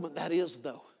 what a moment that is,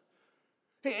 though.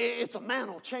 It's a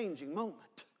mantle-changing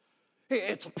moment.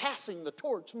 It's a passing the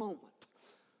torch moment.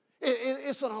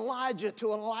 It's an Elijah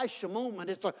to an Elisha moment.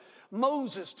 It's a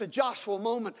Moses to Joshua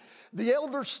moment. The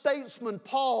elder statesman,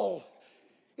 Paul,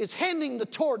 is handing the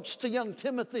torch to young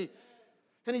Timothy.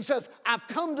 And he says, I've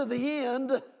come to the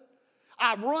end.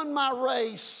 I've run my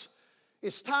race.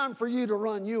 It's time for you to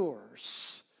run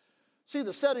yours. See,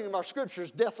 the setting of our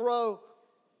scriptures, death row.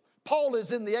 Paul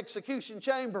is in the execution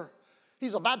chamber.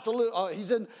 He's about to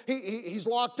he's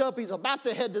locked up. He's about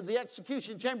to head to the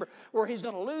execution chamber where he's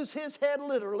going to lose his head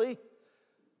literally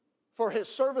for his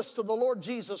service to the Lord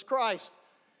Jesus Christ.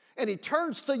 And he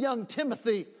turns to young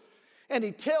Timothy and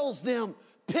he tells them,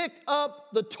 pick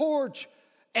up the torch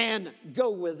and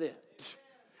go with it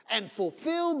and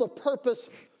fulfill the purpose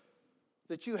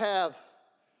that you have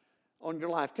on your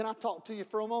life. Can I talk to you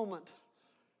for a moment?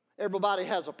 Everybody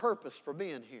has a purpose for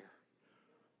being here.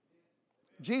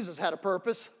 Jesus had a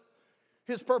purpose.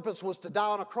 His purpose was to die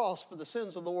on a cross for the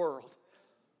sins of the world.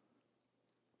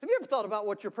 Have you ever thought about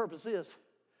what your purpose is?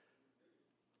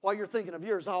 While you're thinking of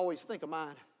yours, I always think of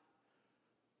mine.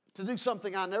 To do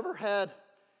something I never had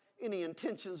any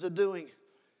intentions of doing,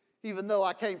 even though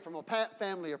I came from a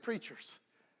family of preachers.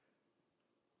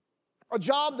 A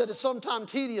job that is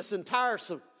sometimes tedious and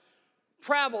tiresome.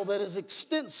 Travel that is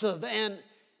extensive and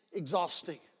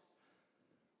exhausting.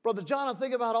 Brother John, I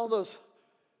think about all those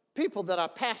people that I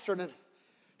pastored and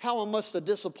how I must have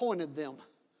disappointed them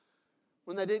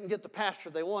when they didn't get the pastor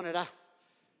they wanted. I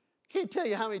can't tell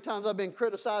you how many times I've been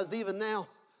criticized even now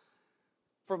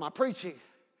for my preaching.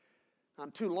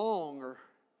 I'm too long or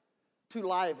too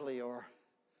lively, or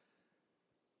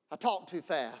I talk too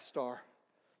fast, or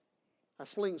I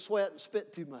sling sweat and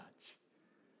spit too much.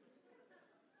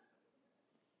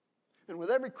 And with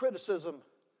every criticism,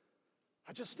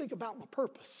 I just think about my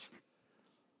purpose.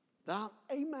 That I'm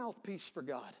a mouthpiece for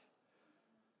God.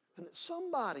 And that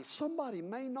somebody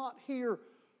may not hear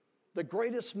the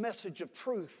greatest message of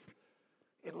truth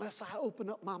unless I open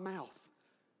up my mouth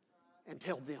and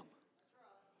tell them.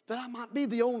 That I might be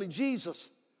the only Jesus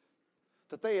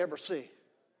that they ever see.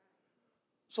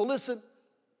 So listen,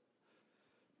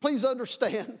 please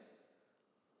understand,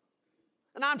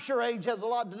 and I'm sure age has a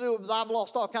lot to do with it, I've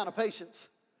lost all kind of patience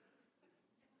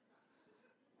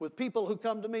with people who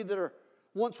come to me that are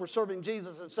once were serving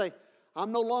Jesus and say,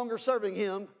 I'm no longer serving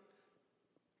him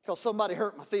because somebody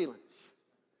hurt my feelings.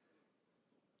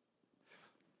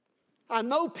 I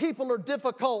know people are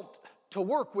difficult to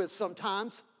work with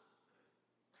sometimes,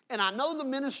 and I know the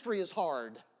ministry is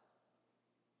hard.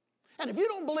 And if you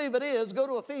don't believe it is, go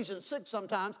to Ephesians 6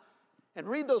 sometimes and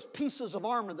read those pieces of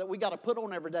armor that we got to put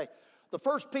on every day. The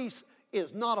first piece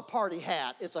is not a party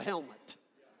hat, it's a helmet.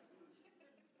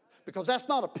 Because that's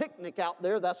not a picnic out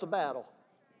there, that's a battle.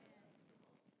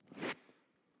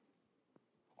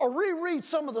 Or reread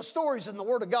some of the stories in the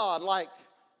Word of God, like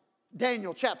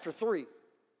Daniel chapter 3.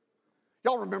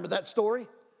 Y'all remember that story?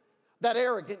 That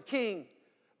arrogant king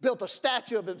built a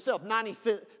statue of himself 90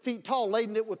 feet tall,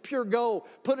 laden it with pure gold,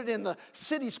 put it in the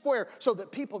city square so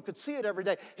that people could see it every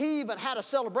day. He even had a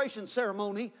celebration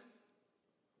ceremony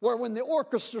where when the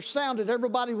orchestra sounded,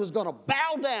 everybody was going to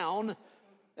bow down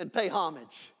and pay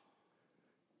homage.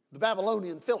 The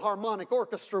Babylonian Philharmonic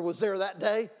Orchestra was there that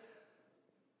day.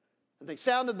 And they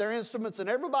sounded their instruments and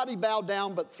everybody bowed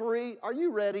down but three, are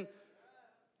you ready?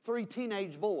 3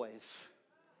 teenage boys.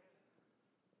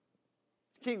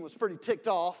 The king was pretty ticked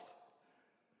off,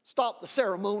 stopped the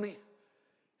ceremony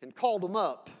and called them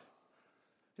up.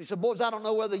 He said, boys, I don't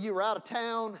know whether you were out of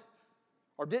town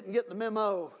or didn't get the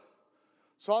memo,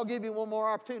 so I'll give you one more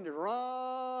opportunity to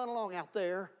run along out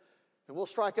there and we'll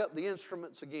strike up the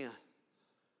instruments again.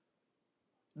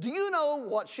 Do you know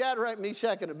what Shadrach,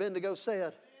 Meshach, and Abednego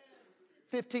said?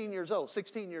 15 years old,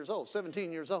 16 years old,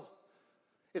 17 years old.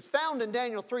 It's found in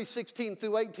Daniel 3:16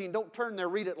 through 18. Don't turn there,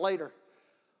 read it later.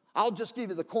 I'll just give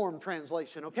you the Quorum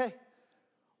translation, okay?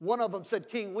 One of them said,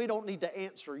 King, we don't need to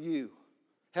answer you.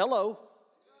 Hello.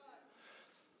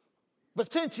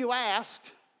 But since you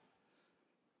asked,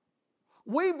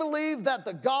 we believe that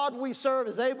the God we serve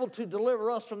is able to deliver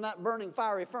us from that burning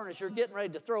fiery furnace you're getting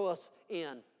ready to throw us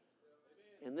in.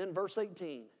 And then verse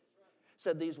 18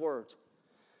 said these words,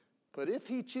 but if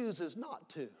he chooses not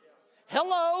to,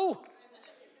 hello,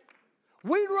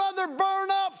 we'd rather burn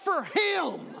up for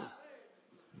him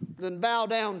than bow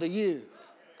down to you.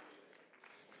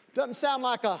 Doesn't sound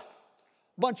like a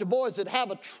bunch of boys that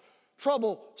have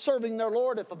trouble serving their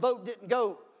Lord if a vote didn't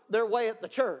go their way at the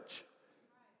church.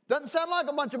 Doesn't sound like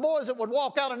a bunch of boys that would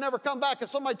walk out and never come back if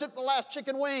somebody took the last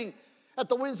chicken wing at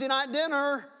the Wednesday night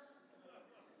dinner.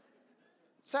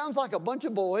 Sounds like a bunch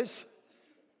of boys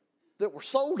that were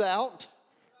sold out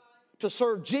to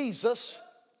serve Jesus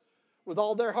with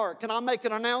all their heart. Can I make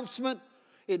an announcement?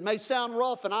 It may sound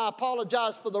rough, and I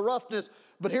apologize for the roughness,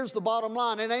 but here's the bottom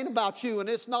line. It ain't about you, and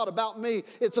it's not about me.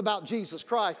 It's about Jesus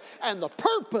Christ and the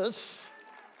purpose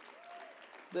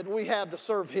that we have to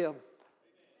serve him.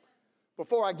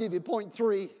 Before I give you point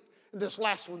 3, and this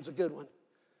last one's a good one.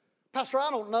 Pastor, I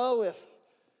don't know if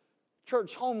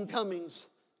Church homecomings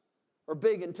are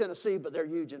big in Tennessee, but they're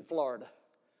huge in Florida.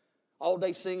 All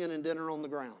day singing and dinner on the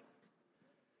ground.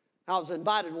 I was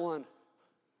invited one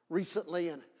recently,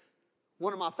 and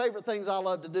one of my favorite things I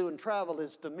love to do in travel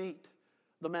is to meet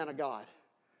the man of God.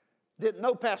 Didn't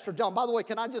know Pastor John. By the way,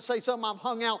 can I just say something? I've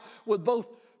hung out with both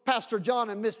Pastor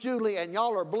John and Miss Julie, and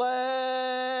y'all are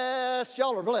blessed.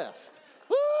 Y'all are blessed.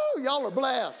 Woo, y'all are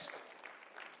blessed.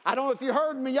 I don't know if you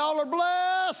heard me. Y'all are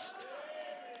blessed.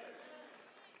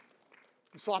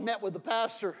 So I met with the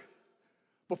pastor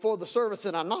before the service,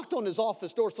 and I knocked on his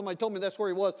office door. Somebody told me that's where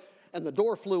he was, and the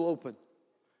door flew open.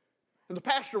 And the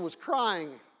pastor was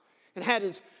crying and had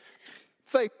his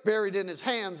face buried in his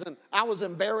hands, and I was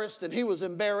embarrassed, and he was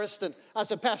embarrassed. And I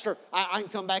said, Pastor, I can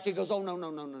come back. He goes, oh, no.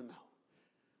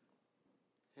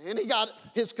 And he got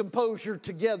his composure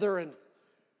together, and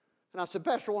I said,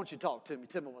 Pastor, why don't you talk to me?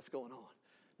 Tell me what's going on.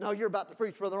 No, you're about to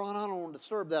preach, Brother Ron. I don't want to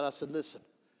disturb that. I said, listen,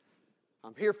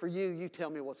 I'm here for you. You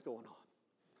tell me what's going on.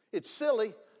 It's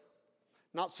silly,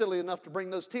 not silly enough to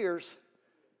bring those tears.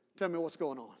 Tell me what's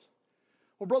going on.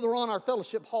 Well, Brother Ron, our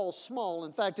fellowship hall's small.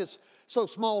 In fact, it's so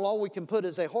small, all we can put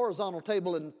is a horizontal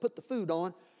table and put the food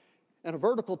on, and a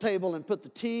vertical table and put the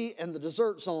tea and the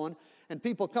desserts on. And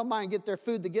people come by and get their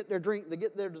food, they get their drink, they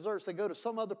get their desserts, they go to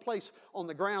some other place on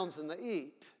the grounds and they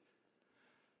eat.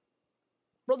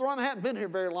 Brother Ron, I haven't been here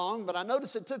very long, but I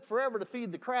noticed it took forever to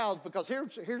feed the crowds, because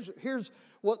here's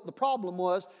what the problem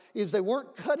was, is they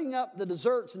weren't cutting up the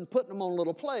desserts and putting them on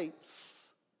little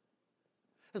plates.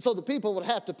 And so the people would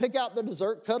have to pick out the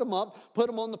dessert, cut them up, put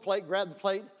them on the plate, grab the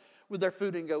plate with their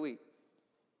food and go eat.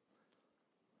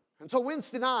 And so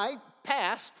Wednesday night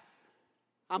passed.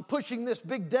 I'm pushing this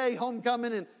big day,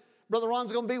 homecoming, and Brother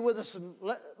Ron's going to be with us, and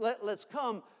let's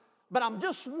come. But I'm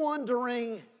just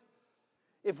wondering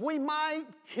if we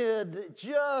could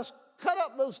just cut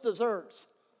up those desserts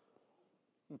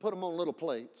and put them on little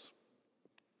plates.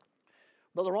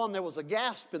 Brother Ron, there was a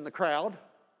gasp in the crowd,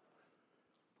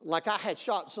 like I had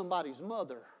shot somebody's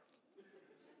mother.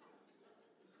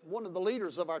 One of the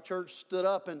leaders of our church stood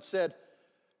up and said,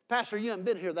 Pastor, you haven't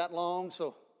been here that long,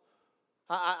 so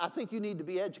I think you need to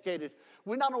be educated.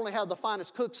 We not only have the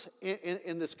finest cooks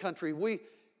in this country, we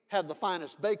have the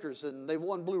finest bakers, and they've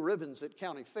won blue ribbons at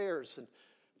county fairs, and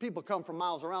people come from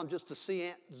miles around just to see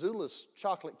Aunt Zula's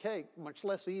chocolate cake, much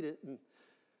less eat it. And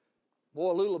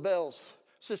boy,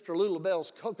 Sister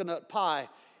Lulabelle's coconut pie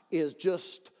is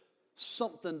just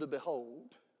something to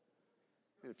behold.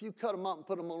 And if you cut them up and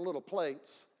put them on little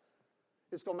plates,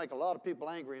 it's going to make a lot of people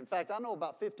angry. In fact, I know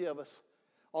about 50 of us.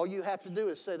 All you have to do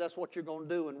is say that's what you're going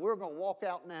to do, and we're going to walk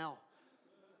out now,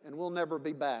 and we'll never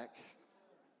be back.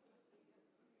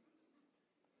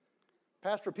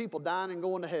 Pastor, people dying and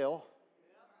going to hell,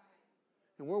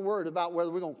 and we're worried about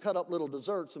whether we're going to cut up little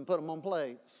desserts and put them on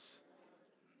plates.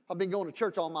 I've been going to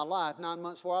church all my life, 9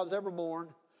 months before I was ever born.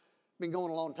 Been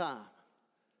going a long time.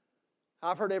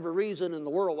 I've heard every reason in the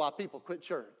world why people quit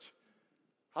church.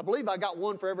 I believe I got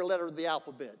one for every letter of the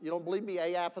alphabet. You don't believe me?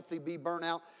 A, apathy. B,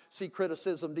 burnout. C,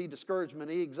 criticism. D, discouragement.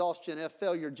 E, exhaustion. F,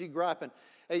 failure. G, griping.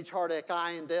 H, heartache.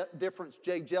 I, indifference.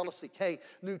 J, jealousy. K,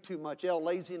 knew too much. L,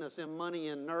 laziness. M, money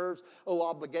and nerves. O,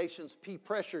 obligations. P,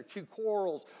 pressure. Q,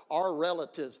 quarrels. R,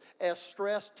 relatives. S,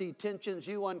 stress. T, tensions.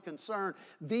 U, unconcern.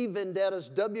 V, vendettas.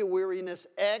 W, weariness.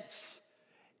 X,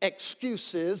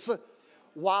 excuses.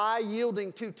 Y,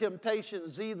 yielding to temptation.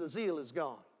 Z, the zeal is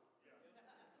gone.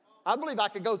 I believe I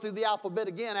could go through the alphabet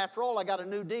again. After all, I got a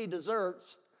new D,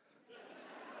 desserts.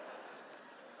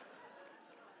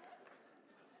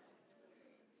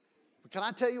 But can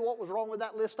I tell you what was wrong with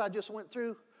that list I just went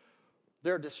through?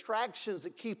 There are distractions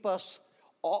that keep us,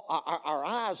 our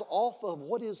eyes off of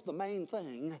what is the main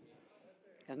thing.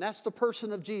 And that's the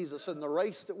person of Jesus and the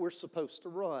race that we're supposed to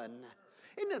run.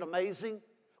 Isn't it amazing?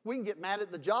 We can get mad at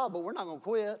the job, but we're not going to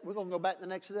quit. We're going to go back the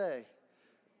next day.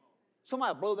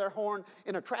 Somebody will blow their horn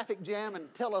in a traffic jam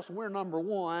and tell us we're number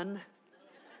one.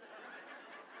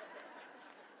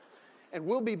 And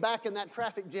we'll be back in that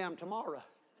traffic jam tomorrow.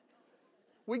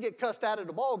 We get cussed out at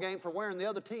a ball game for wearing the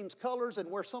other team's colors and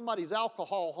wear somebody's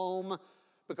alcohol home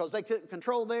because they couldn't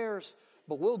control theirs,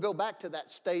 but we'll go back to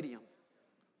that stadium.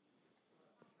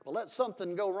 But let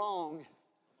something go wrong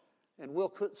and we'll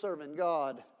quit serving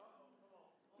God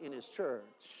in His church.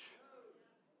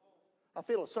 I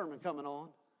feel a sermon coming on.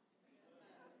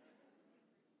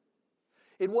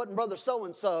 It wasn't Brother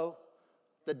so-and-so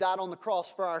that died on the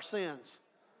cross for our sins.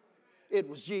 It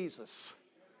was Jesus.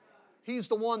 He's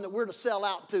the one that we're to sell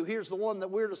out to. He's the one that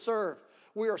we're to serve.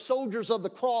 We are soldiers of the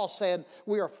cross and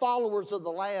we are followers of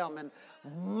the Lamb. And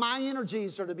my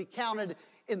energies are to be counted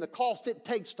in the cost it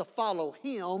takes to follow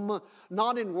Him,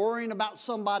 not in worrying about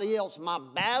somebody else. My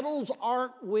battles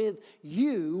aren't with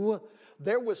you.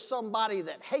 They're with somebody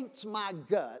that hates my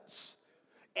guts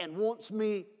and wants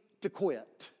me to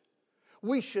quit.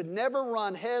 We should never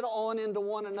run head on into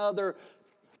one another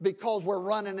because we're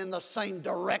running in the same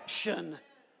direction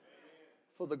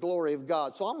for the glory of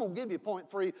God. So I'm going to give you point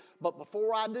 3, but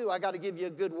before I do, I got to give you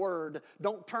a good word.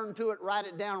 Don't turn to it, write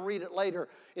it down, read it later.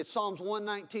 It's Psalms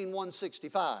 119,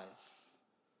 165.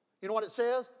 You know what it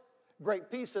says?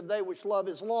 Great peace have they which love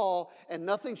His law, and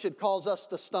nothing should cause us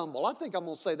to stumble. I think I'm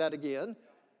going to say that again.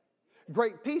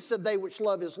 Great peace have they which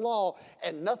love His law,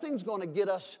 and nothing's going to get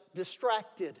us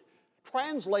distracted.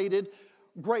 Translated,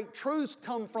 great truths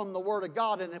come from the Word of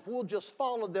God, and if we'll just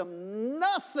follow them,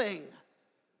 nothing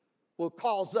will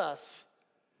cause us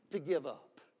to give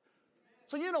up.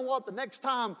 So you know what? The next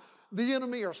time the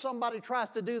enemy or somebody tries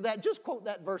to do that, just quote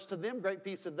that verse to them. Great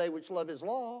peace have they which love His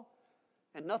law,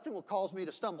 and nothing will cause me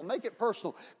to stumble. Make it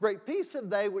personal. Great peace have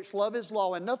they which love His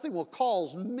law, and nothing will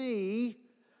cause me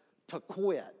to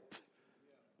quit.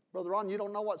 Brother Ron, you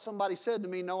don't know what somebody said to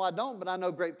me. No, I don't, but I know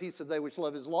great peace have they which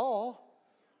love His law,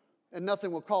 and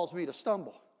nothing will cause me to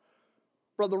stumble.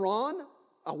 Brother Ron,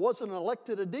 I wasn't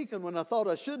elected a deacon when I thought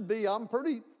I should be. I'm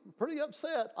pretty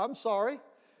upset. I'm sorry.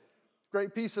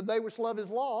 Great peace have they which love His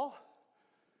law,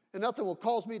 and nothing will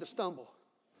cause me to stumble.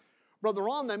 Brother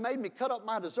Ron, they made me cut up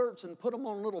my desserts and put them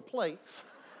on little plates.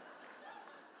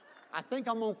 I think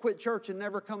I'm going to quit church and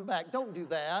never come back. Don't do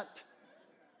that.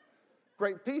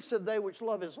 Great peace have they which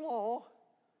love His law,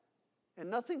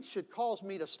 and nothing should cause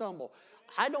me to stumble.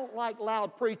 I don't like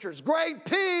loud preachers. Great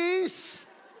peace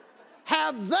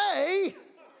have they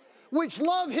which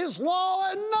love His law,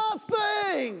 and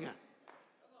nothing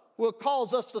will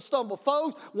cause us to stumble.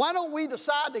 Folks, why don't we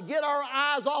decide to get our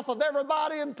eyes off of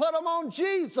everybody and put them on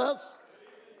Jesus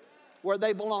where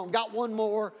they belong? Got one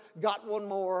more.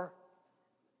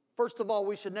 First of all,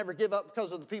 we should never give up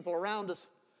because of the people around us.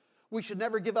 We should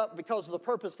never give up because of the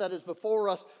purpose that is before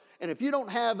us. And if you don't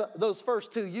have those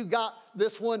first two, you got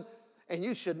this one, and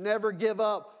you should never give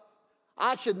up.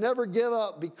 I should never give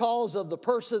up because of the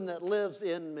person that lives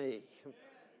in me.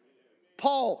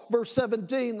 Paul, verse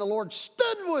 17, the Lord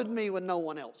stood with me when no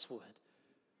one else would.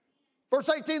 Verse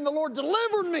 18, the Lord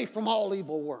delivered me from all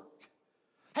evil work.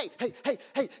 Hey,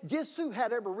 guess who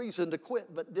had every reason to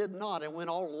quit but did not and went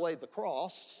all the way to the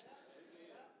cross?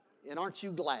 And aren't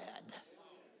you glad?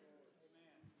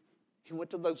 He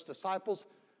went to those disciples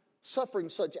suffering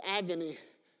such agony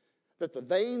that the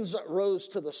veins rose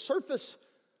to the surface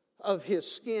of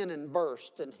his skin and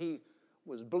burst, and he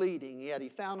was bleeding, yet he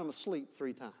found them asleep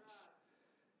 3 times.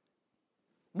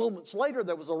 Moments later,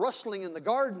 there was a rustling in the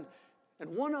garden,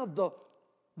 and one of the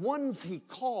ones he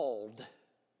called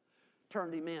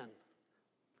turned him in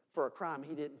for a crime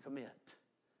he didn't commit.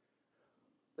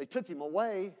 They took him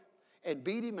away and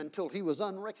beat him until he was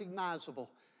unrecognizable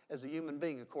as a human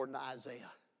being, according to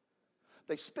Isaiah.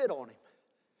 They spit on him,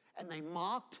 and they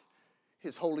mocked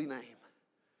His holy name.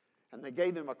 And they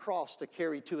gave him a cross to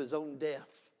carry to his own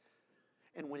death.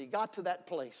 And when he got to that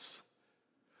place,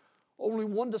 only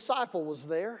one disciple was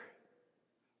there.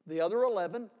 The other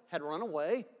 11 had run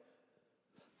away.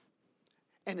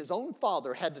 And his own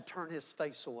father had to turn his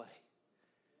face away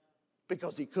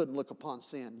because he couldn't look upon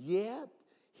sin. Yet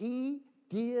he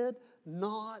did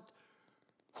not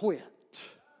quit.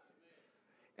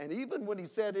 And even when he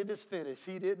said it is finished,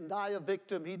 he didn't die a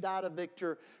victim, he died a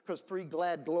victor, because 3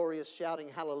 glad, glorious, shouting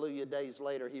hallelujah days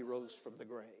later, he rose from the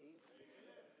grave.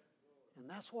 And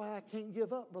that's why I can't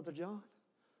give up, Brother John.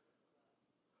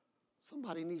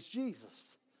 Somebody needs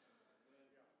Jesus.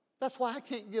 That's why I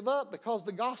can't give up, because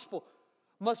the gospel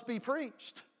must be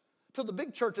preached to the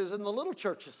big churches and the little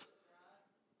churches,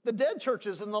 the dead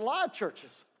churches and the live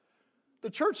churches, the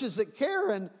churches that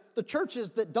care and the churches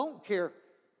that don't care.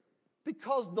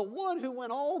 Because the one who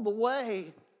went all the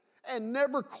way and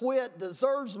never quit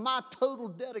deserves my total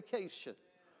dedication.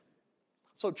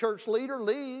 So church leader,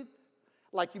 lead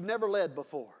like you've never led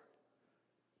before.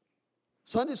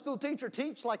 Sunday school teacher,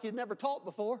 teach like you've never taught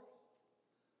before.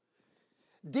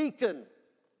 Deacon,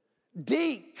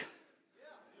 deek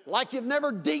like you've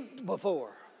never deeked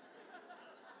before.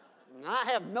 And I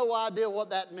have no idea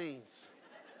what that means,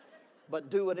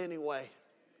 but do it anyway.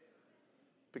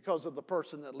 Because of the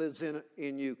person that lives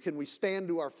in you. Can we stand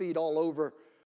to our feet all over